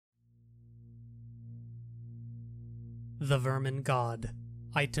The Vermin God.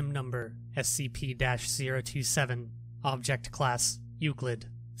 Item number SCP-027. Object class Euclid.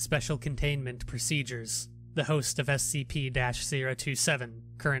 Special containment procedures. The host of SCP-027,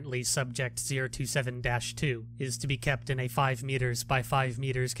 currently Subject 027-2, is to be kept in a 5 meters by 5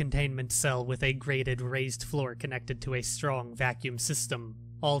 meters containment cell with a graded raised floor connected to a strong vacuum system.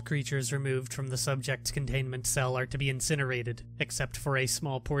 All creatures removed from the subject's containment cell are to be incinerated, except for a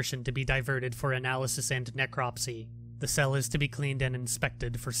small portion to be diverted for analysis and necropsy. The cell is to be cleaned and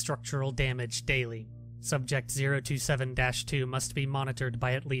inspected for structural damage daily. Subject 027-2 must be monitored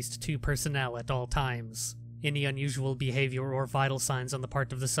by at least 2 personnel at all times. Any unusual behavior or vital signs on the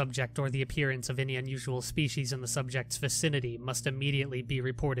part of the subject or the appearance of any unusual species in the subject's vicinity must immediately be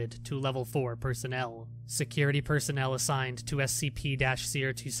reported to Level 4 personnel. Security personnel assigned to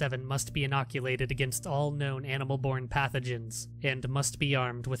SCP-027 must be inoculated against all known animal-borne pathogens, and must be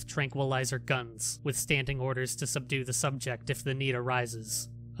armed with tranquilizer guns, with standing orders to subdue the subject if the need arises.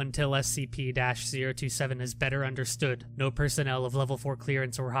 Until SCP-027 is better understood, no personnel of Level 4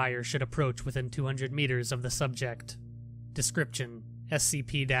 clearance or higher should approach within 200 meters of the subject. Description: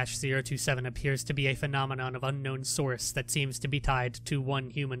 SCP-027 appears to be a phenomenon of unknown source that seems to be tied to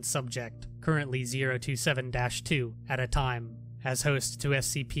one human subject, currently 027-2, at a time. As host to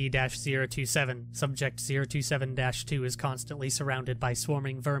SCP-027, Subject 027-2 is constantly surrounded by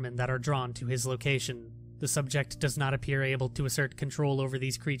swarming vermin that are drawn to his location. The subject does not appear able to assert control over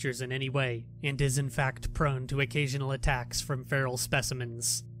these creatures in any way, and is in fact prone to occasional attacks from feral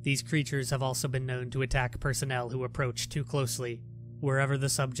specimens. These creatures have also been known to attack personnel who approach too closely. Wherever the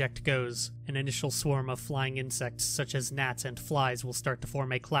subject goes, an initial swarm of flying insects such as gnats and flies will start to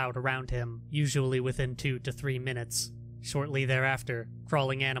form a cloud around him, usually within 2 to 3 minutes. Shortly thereafter,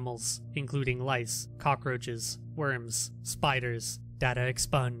 crawling animals, including lice, cockroaches, worms, spiders, data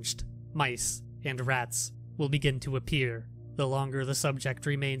expunged, mice, and rats, will begin to appear. The longer the subject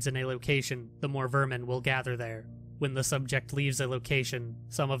remains in a location, the more vermin will gather there. When the subject leaves a location,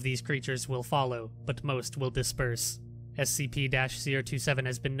 some of these creatures will follow, but most will disperse. SCP-027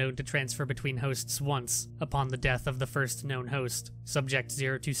 has been known to transfer between hosts once, upon the death of the first known host, Subject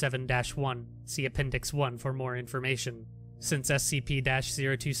 027-1. See Appendix 1 for more information. Since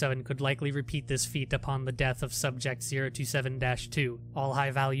SCP-027 could likely repeat this feat upon the death of Subject 027-2, all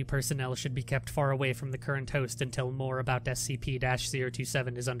high-value personnel should be kept far away from the current host until more about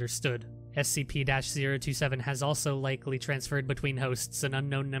SCP-027 is understood. SCP-027 has also likely transferred between hosts an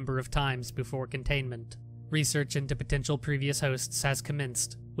unknown number of times before containment. Research into potential previous hosts has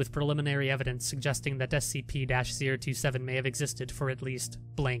commenced, with preliminary evidence suggesting that SCP-027 may have existed for at least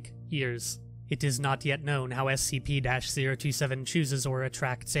blank years. It is not yet known how SCP-027 chooses or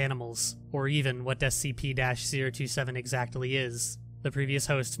attracts animals, or even what SCP-027 exactly is. The previous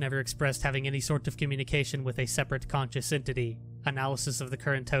host never expressed having any sort of communication with a separate conscious entity. Analysis of the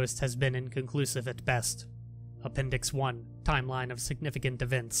current host has been inconclusive at best. Appendix 1. Timeline of significant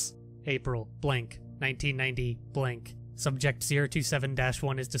events. April, blank, 1990, blank. Subject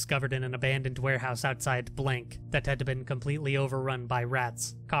 027-1 is discovered in an abandoned warehouse outside blank that had been completely overrun by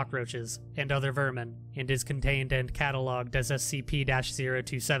rats, cockroaches, and other vermin, and is contained and catalogued as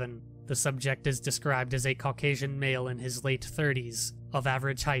SCP-027. The subject is described as a Caucasian male in his late 30s, of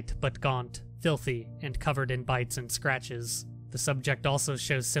average height but gaunt, filthy, and covered in bites and scratches. The subject also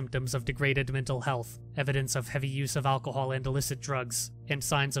shows symptoms of degraded mental health, evidence of heavy use of alcohol and illicit drugs, and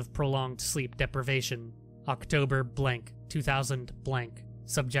signs of prolonged sleep deprivation. October blank, 2000 blank.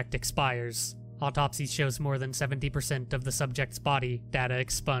 Subject expires. Autopsy shows more than 70% of the subject's body, data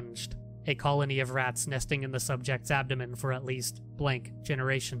expunged. A colony of rats nesting in the subject's abdomen for at least blank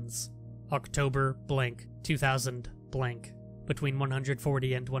generations. October blank, 2000 blank. Between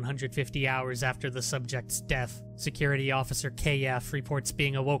 140 and 150 hours after the subject's death, Security Officer KF reports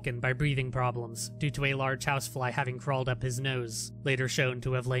being awoken by breathing problems due to a large housefly having crawled up his nose, later shown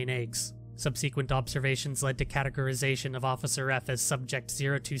to have laid eggs. Subsequent observations led to categorization of Officer F as Subject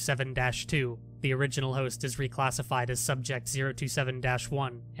 027-2. The original host is reclassified as Subject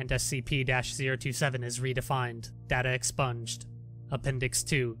 027-1, and SCP-027 is redefined. Data expunged. Appendix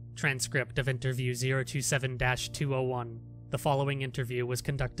 2. Transcript of Interview 027-201. The following interview was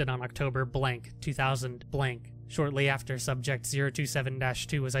conducted on October blank, 2000 blank, shortly after Subject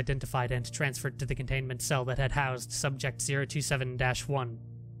 027-2 was identified and transferred to the containment cell that had housed Subject 027-1.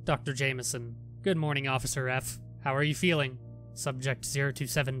 Dr. Jameson. Good morning, Officer F. How are you feeling? Subject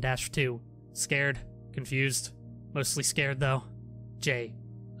 027-2. Scared? Confused? Mostly scared, though. J.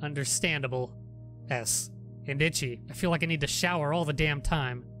 Understandable. S. And itchy. I feel like I need to shower all the damn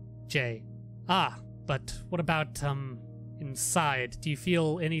time. J. Ah, but what about, inside? Do you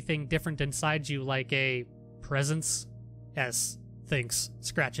feel anything different inside you, like a presence? S. Thinks,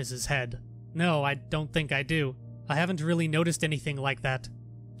 scratches his head. No, I don't think I do. I haven't really noticed anything like that.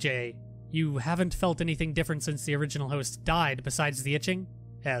 J. You haven't felt anything different since the original host died besides the itching?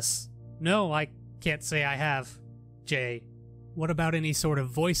 S. No, I can't say I have. J. What about any sort of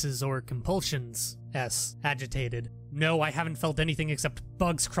voices or compulsions? S. Agitated. No, I haven't felt anything except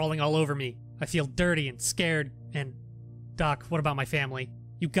bugs crawling all over me. I feel dirty and scared, and... Doc, what about my family?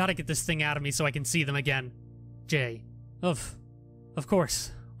 You gotta get this thing out of me so I can see them again. J. Of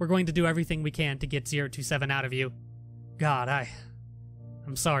course. We're going to do everything we can to get 027 out of you. God,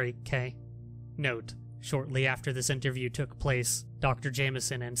 I'm sorry, K. Note. Shortly after this interview took place, Dr.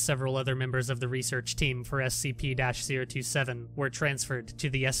 Jameson and several other members of the research team for SCP-027 were transferred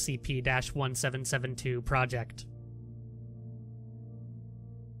to the SCP-1772 project.